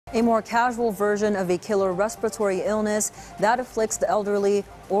A more casual version of a killer respiratory illness that afflicts the elderly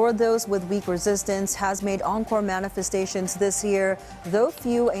or those with weak resistance has made encore manifestations this year, though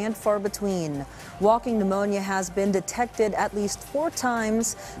few and far between. Walking pneumonia has been detected at least 4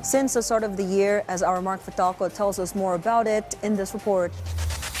 times since the start of the year, as our Mark Fatalco tells us more about it in this report.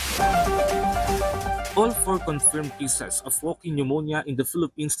 All 4 confirmed cases of walking pneumonia in the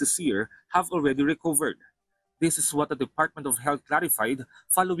Philippines this year have already recovered. This is what the Department of Health clarified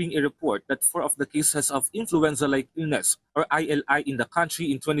following a report that 4 of the cases of influenza-like illness or ILI in the country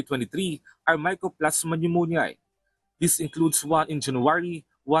in 2023 are Mycoplasma pneumoniae. This includes 1 in January,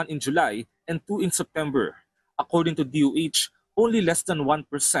 1 in July, and 2 in September. According to DOH, only less than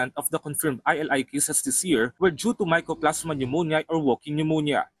 1% of the confirmed ILI cases this year were due to Mycoplasma pneumoniae or walking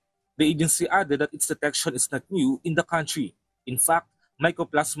pneumonia. The agency added that its detection is not new in the country. In fact,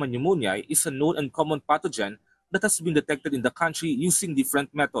 Mycoplasma pneumoniae is a known and common pathogen that has been detected in the country using different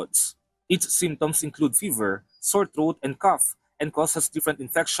methods. Its symptoms include fever, sore throat, and cough, and causes different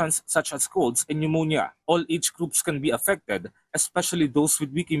infections such as colds and pneumonia. All age groups can be affected, especially those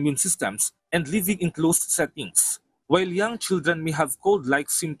with weak immune systems and living in closed settings. While young children may have cold-like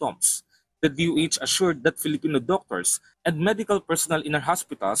symptoms, the DOH assured that Filipino doctors and medical personnel in our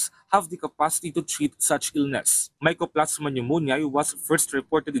hospitals have the capacity to treat such illness. Mycoplasma pneumoniae was first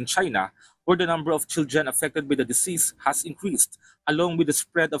reported in China, where the number of children affected by the disease has increased, along with the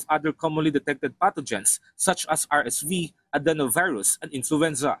spread of other commonly detected pathogens such as RSV, adenovirus, and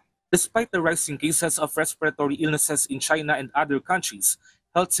influenza. Despite the rising cases of respiratory illnesses in China and other countries,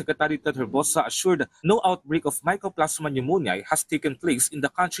 Health Secretary Ted Herbosa assured no outbreak of Mycoplasma pneumoniae has taken place in the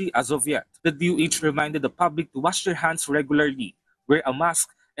country as of yet. The DOH reminded the public to wash their hands regularly, wear a mask,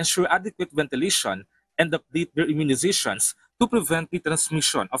 ensure adequate ventilation, and update their immunizations to prevent the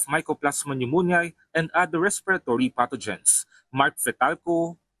transmission of Mycoplasma pneumoniae and other respiratory pathogens. Mark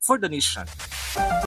Fatalco for The Nation.